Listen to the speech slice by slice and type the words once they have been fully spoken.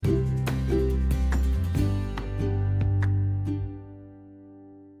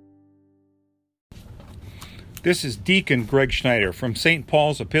This is Deacon Greg Schneider from St.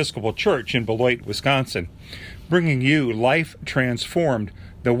 Paul's Episcopal Church in Beloit, Wisconsin, bringing you Life Transformed,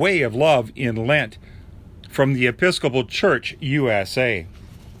 the Way of Love in Lent, from the Episcopal Church, USA.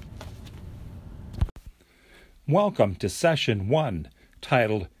 Welcome to Session 1,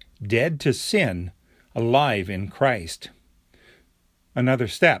 titled Dead to Sin, Alive in Christ. Another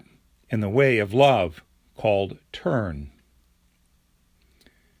step in the way of love called Turn.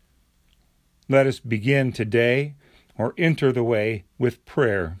 Let us begin today, or enter the way, with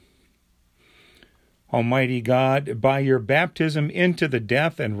prayer. Almighty God, by your baptism into the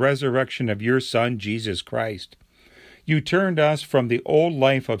death and resurrection of your Son, Jesus Christ, you turned us from the old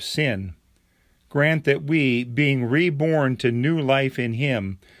life of sin. Grant that we, being reborn to new life in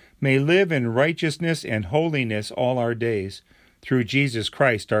him, may live in righteousness and holiness all our days, through Jesus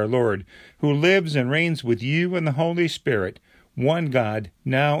Christ our Lord, who lives and reigns with you in the Holy Spirit, one God,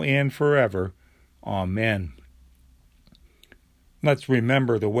 now and forever. Amen. Let's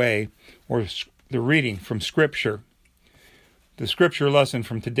remember the way, or the reading from Scripture. The Scripture lesson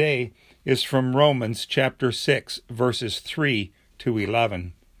from today is from Romans chapter 6, verses 3 to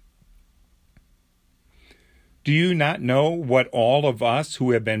 11. Do you not know what all of us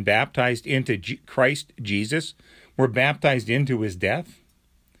who have been baptized into Christ Jesus were baptized into his death?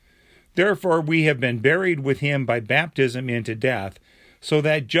 Therefore we have been buried with him by baptism into death, so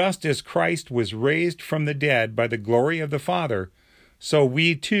that just as Christ was raised from the dead by the glory of the Father, so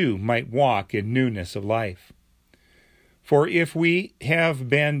we too might walk in newness of life. For if we have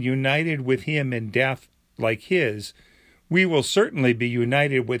been united with him in death like his, we will certainly be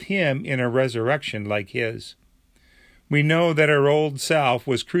united with him in a resurrection like his. We know that our old self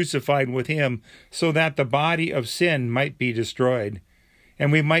was crucified with him so that the body of sin might be destroyed,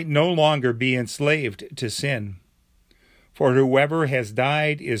 and we might no longer be enslaved to sin. For whoever has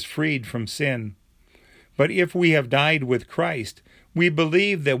died is freed from sin. But if we have died with Christ, we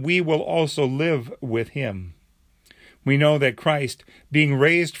believe that we will also live with him. We know that Christ, being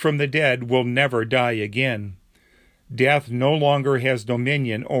raised from the dead, will never die again. Death no longer has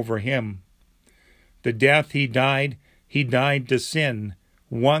dominion over him. The death he died to sin,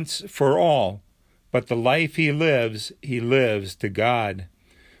 once for all, but the life he lives to God.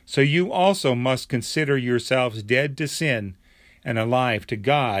 So you also must consider yourselves dead to sin and alive to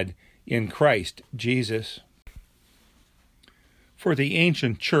God in Christ Jesus. For the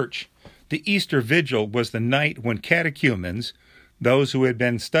ancient church, the Easter Vigil was the night when catechumens, those who had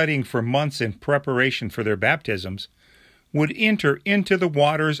been studying for months in preparation for their baptisms, would enter into the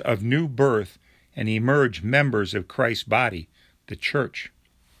waters of new birth and emerge members of Christ's body, the church.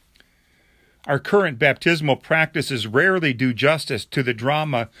 Our current baptismal practices rarely do justice to the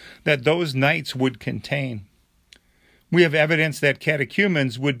drama that those nights would contain. We have evidence that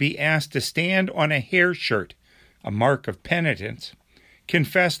catechumens would be asked to stand on a hair shirt, a mark of penitence,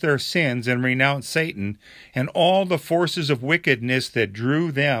 confess their sins and renounce Satan and all the forces of wickedness that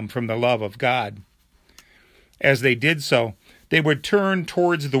drew them from the love of God. As they did so, they would turn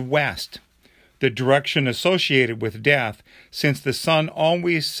towards the west, the direction associated with death, since the sun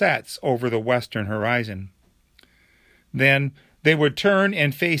always sets over the western horizon. Then they would turn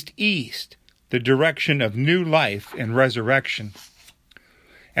and face east, the direction of new life and resurrection.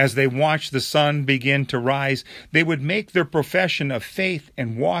 As they watched the sun begin to rise, they would make their profession of faith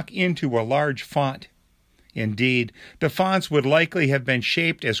and walk into a large font. Indeed, the fonts would likely have been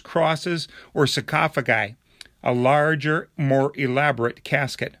shaped as crosses or sarcophagi, a larger, more elaborate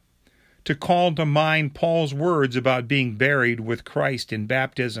casket, to call to mind Paul's words about being buried with Christ in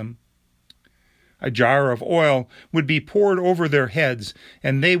baptism. A jar of oil would be poured over their heads,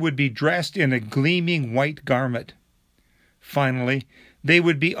 and they would be dressed in a gleaming white garment. Finally, they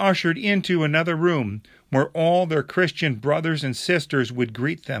would be ushered into another room where all their Christian brothers and sisters would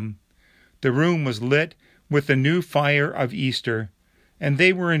greet them. The room was lit with the new fire of Easter, and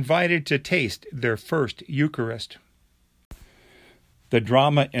they were invited to taste their first Eucharist. The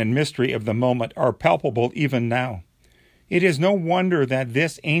drama and mystery of the moment are palpable even now. It is no wonder that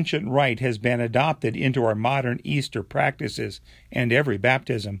this ancient rite has been adopted into our modern Easter practices and every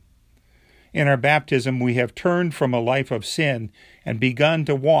baptism. In our baptism, we have turned from a life of sin and begun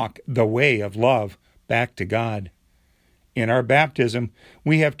to walk the way of love back to God. In our baptism,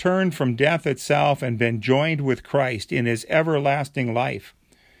 we have turned from death itself and been joined with Christ in his everlasting life.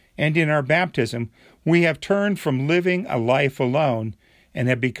 And in our baptism, we have turned from living a life alone and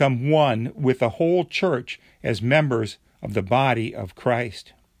have become one with the whole church as members of the body of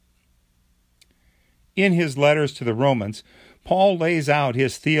Christ. In his letters to the Romans, Paul lays out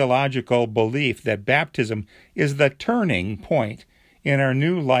his theological belief that baptism is the turning point in our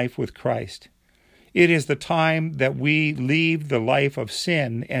new life with Christ. It is the time that we leave the life of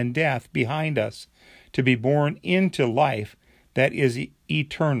sin and death behind us to be born into life that is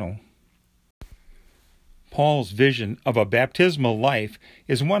eternal. Paul's vision of a baptismal life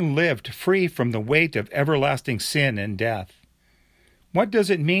is one lived free from the weight of everlasting sin and death. What does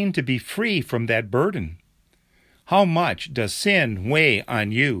it mean to be free from that burden? How much does sin weigh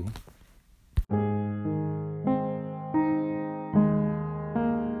on you?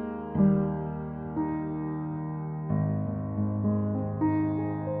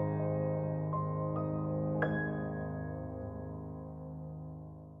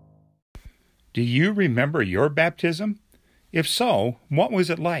 Do you remember your baptism? If so, what was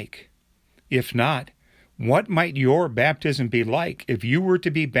it like? If not, what might your baptism be like if you were to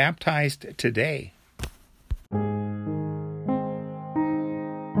be baptized today?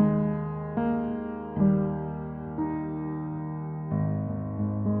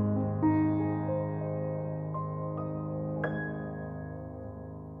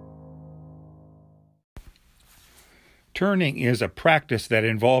 Turning is a practice that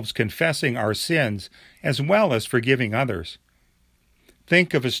involves confessing our sins as well as forgiving others.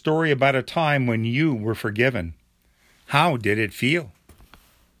 Think of a story about a time when you were forgiven. How did it feel?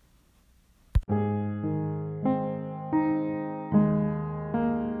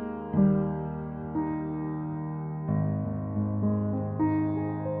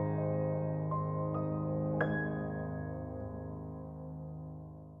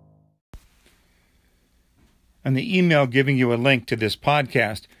 On the email giving you a link to this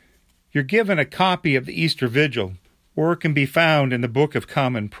podcast, you're given a copy of the Easter Vigil, or it can be found in the Book of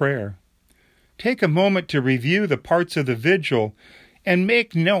Common Prayer. Take a moment to review the parts of the Vigil and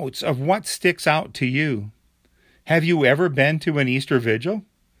make notes of what sticks out to you. Have you ever been to an Easter Vigil?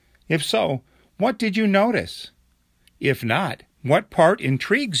 If so, what did you notice? If not, what part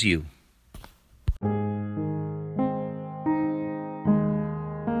intrigues you?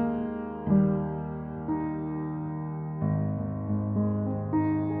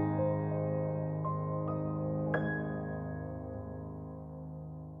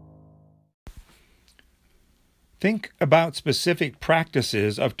 Think about specific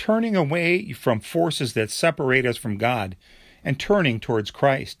practices of turning away from forces that separate us from God and turning towards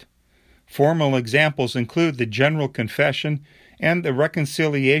Christ. Formal examples include the general confession and the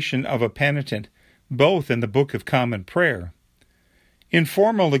reconciliation of a penitent, both in the Book of Common Prayer.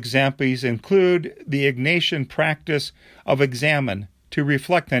 Informal examples include the Ignatian practice of examen, to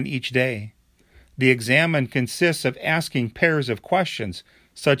reflect on each day. The examen consists of asking pairs of questions,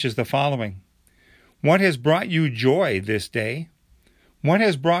 such as the following. What has brought you joy this day? What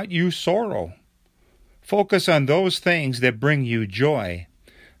has brought you sorrow? Focus on those things that bring you joy.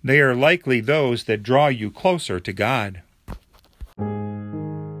 They are likely those that draw you closer to God.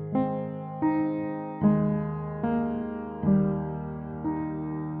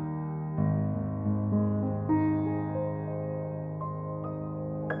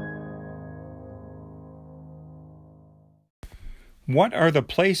 What are the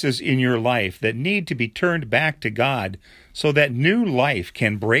places in your life that need to be turned back to God so that new life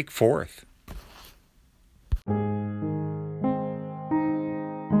can break forth? I'm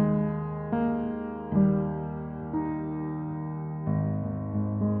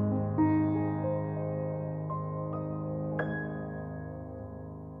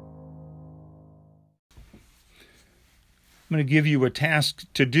going to give you a task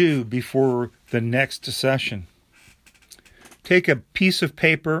to do before the next session. Take a piece of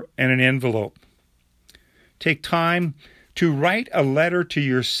paper and an envelope. Take time to write a letter to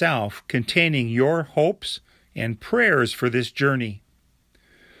yourself containing your hopes and prayers for this journey.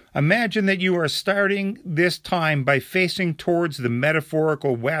 Imagine that you are starting this time by facing towards the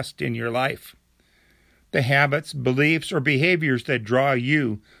metaphorical West in your life, the habits, beliefs, or behaviors that draw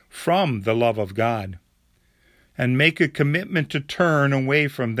you from the love of God, and make a commitment to turn away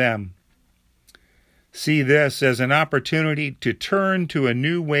from them. See this as an opportunity to turn to a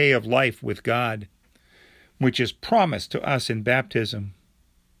new way of life with God, which is promised to us in baptism.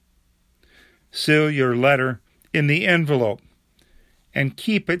 Seal your letter in the envelope and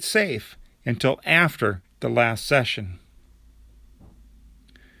keep it safe until after the last session.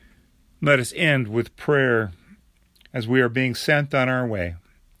 Let us end with prayer as we are being sent on our way.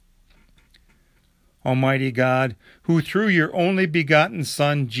 Almighty God, who through your only begotten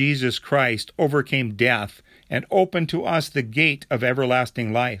Son, Jesus Christ, overcame death and opened to us the gate of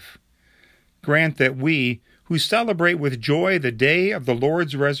everlasting life, grant that we, who celebrate with joy the day of the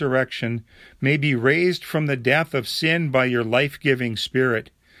Lord's resurrection, may be raised from the death of sin by your life-giving Spirit,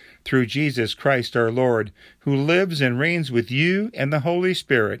 through Jesus Christ our Lord, who lives and reigns with you and the Holy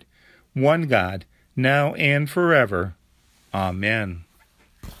Spirit, one God, now and forever. Amen.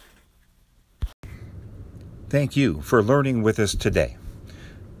 Thank you for learning with us today.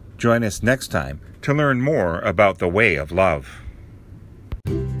 Join us next time to learn more about the way of love.